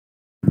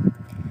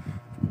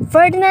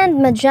Ferdinand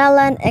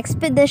Magellan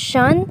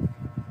Expedition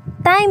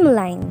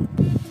Timeline.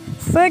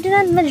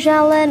 Ferdinand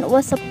Magellan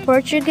was a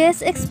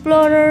Portuguese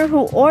explorer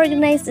who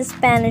organized the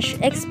Spanish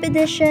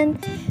expedition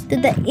to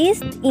the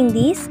East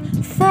Indies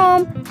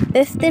from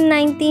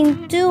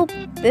 1519 to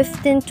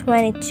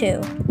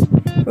 1522,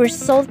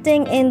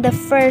 resulting in the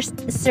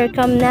first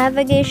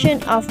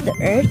circumnavigation of the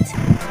Earth,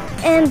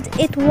 and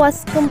it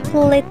was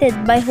completed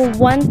by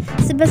Juan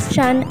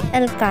Sebastian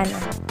Elcano.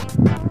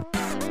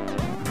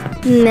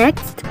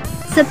 Next,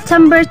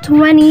 September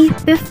 20,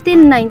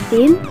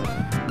 1519,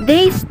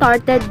 they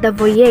started the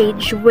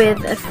voyage with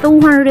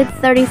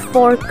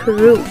 234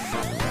 crew.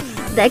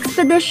 The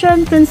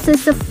expedition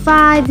consists of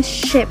 5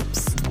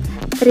 ships: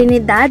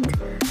 Trinidad,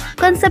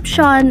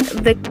 Concepcion,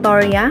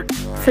 Victoria,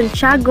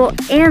 Santiago,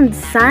 and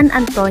San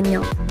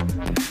Antonio.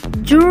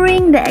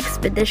 During the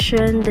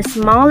expedition, the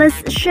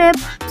smallest ship,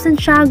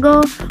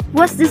 Santiago,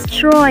 was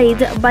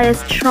destroyed by a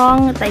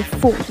strong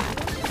typhoon,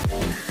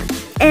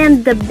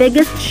 and the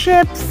biggest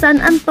ship, San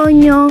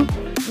Antonio,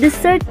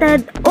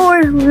 deserted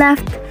or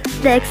left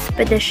the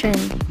expedition.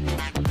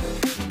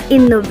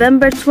 In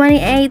November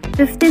 28,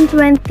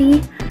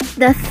 1520,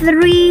 the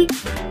 3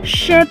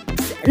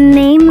 ships,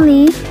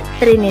 namely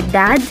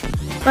Trinidad,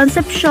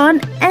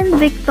 Concepcion, and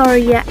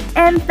Victoria,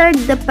 entered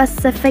the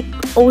Pacific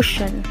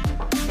Ocean.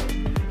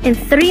 In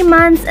 3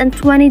 months and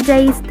 20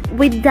 days,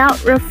 without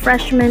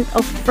refreshment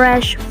of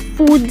fresh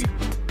food,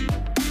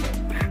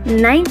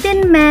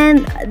 19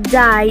 men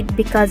died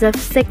because of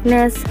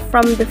sickness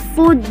from the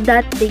food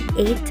that they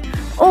ate,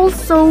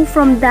 also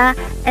from the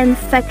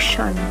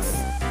infections.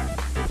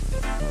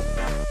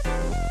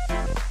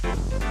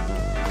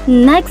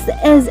 Next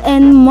is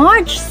in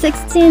March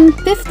 16,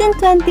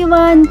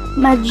 1521,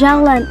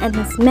 Magellan and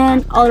his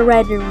men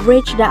already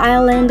reached the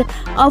island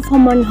of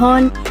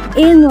Homonhon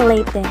in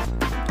Leyte.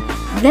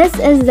 This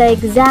is the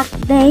exact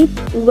date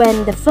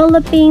when the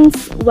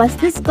Philippines was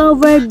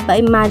discovered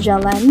by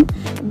Magellan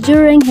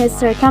during his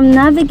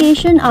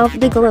circumnavigation of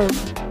the globe.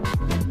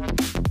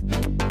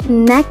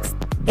 Next,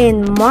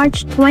 in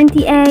March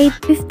 28,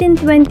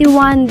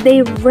 1521,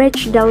 they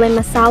reached the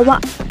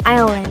Limasawa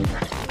Island.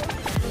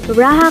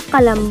 Raha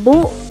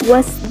Kalambu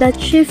was the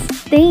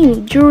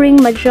chieftain during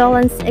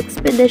Magellan's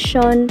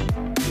expedition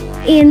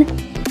in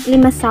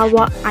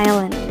Limasawa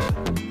Island.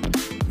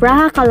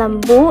 Raha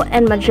Kalambu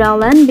and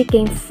Magellan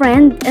became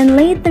friends, and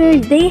later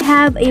they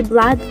have a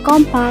blood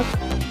compact,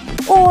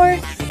 or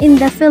in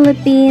the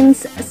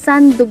Philippines,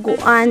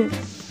 Sanduguan.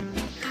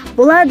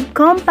 Blood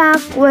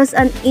compact was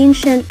an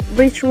ancient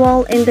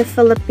ritual in the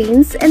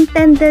Philippines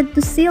intended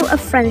to seal a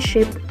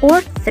friendship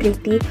or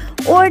treaty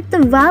or to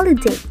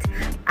validate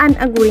an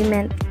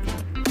agreement.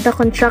 The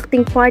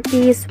contracting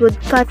parties would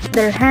cut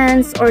their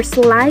hands or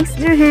slice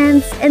their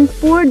hands and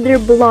pour their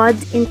blood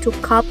into a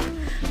cup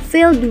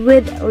filled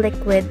with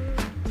liquid,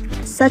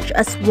 such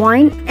as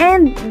wine,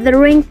 and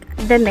drink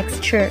the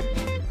mixture.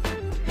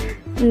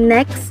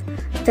 Next,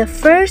 the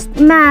first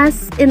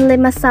Mass in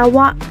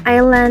Limasawa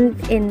Island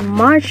in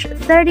March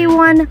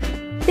 31,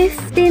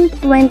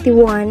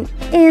 1521,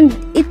 and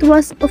it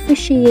was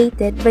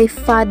officiated by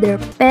Father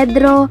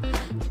Pedro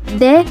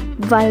de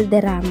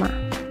Valderrama.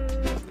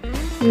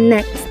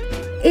 Next,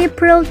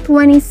 April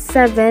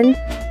 27,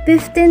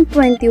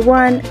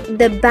 1521,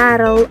 the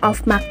Battle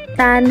of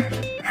Mactan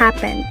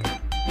happened.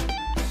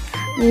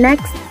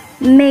 Next,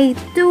 May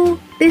 2,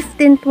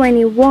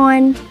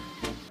 1521,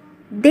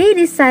 they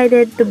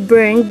decided to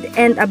burn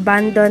and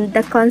abandon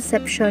the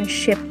Concepcion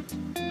ship.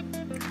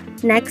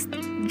 Next,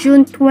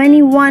 June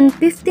 21,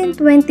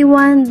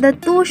 1521, the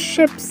 2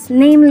 ships,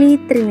 namely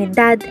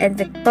Trinidad and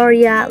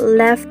Victoria,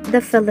 left the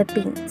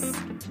Philippines.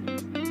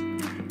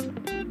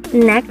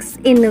 Next,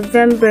 in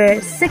November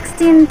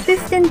 16,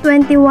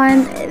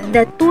 1521,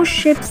 the 2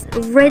 ships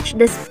reached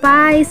the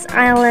Spice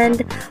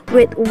Island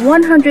with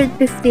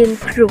 115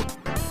 crew.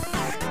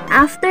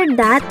 After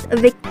that,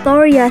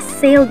 Victoria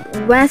sailed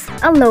west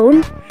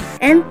alone,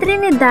 and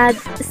Trinidad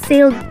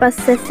sailed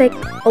Pacific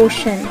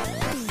Ocean.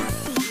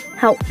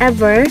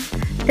 However,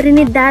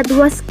 Trinidad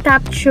was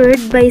captured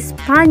by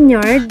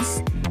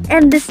Spaniards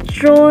and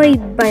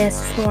destroyed by a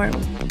storm.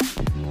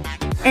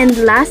 And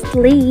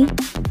lastly,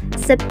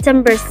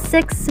 September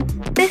 6,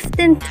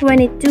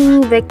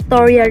 1522,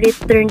 Victoria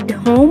returned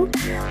home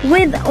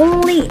with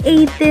only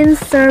 18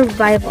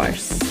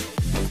 survivors.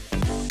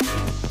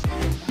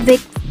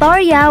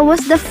 Victoria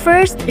was the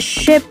first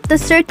ship to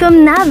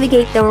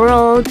circumnavigate the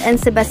world, and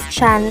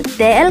Sebastian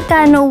de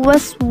Elcano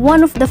was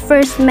one of the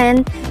first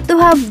men to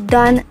have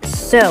done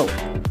so,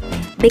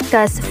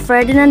 because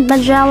Ferdinand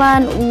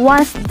Magellan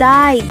was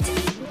died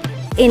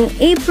in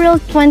April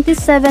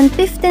 27,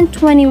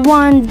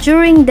 1521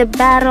 during the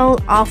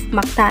Battle of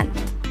Mactan.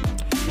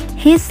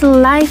 His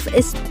life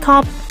is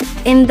stopped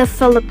in the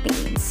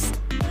Philippines,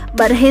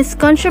 but his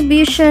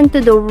contribution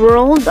to the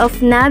world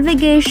of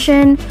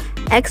navigation,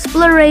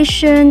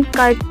 exploration,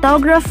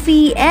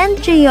 cartography, and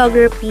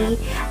geography,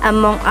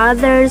 among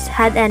others,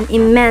 had an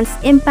immense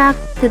impact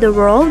to the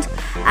world,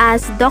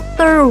 as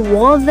Dr.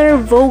 Walter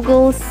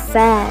Vogel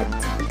said.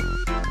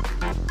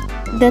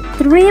 The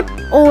trip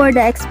or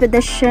the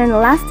expedition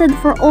lasted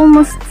for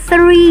almost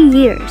 3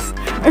 years,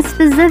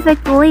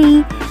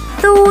 specifically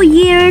 2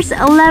 years,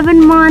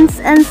 11 months,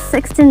 and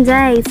 16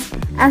 days,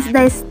 as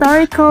the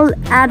historical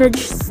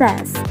adage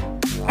says,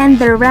 and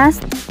the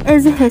rest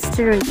is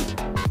history.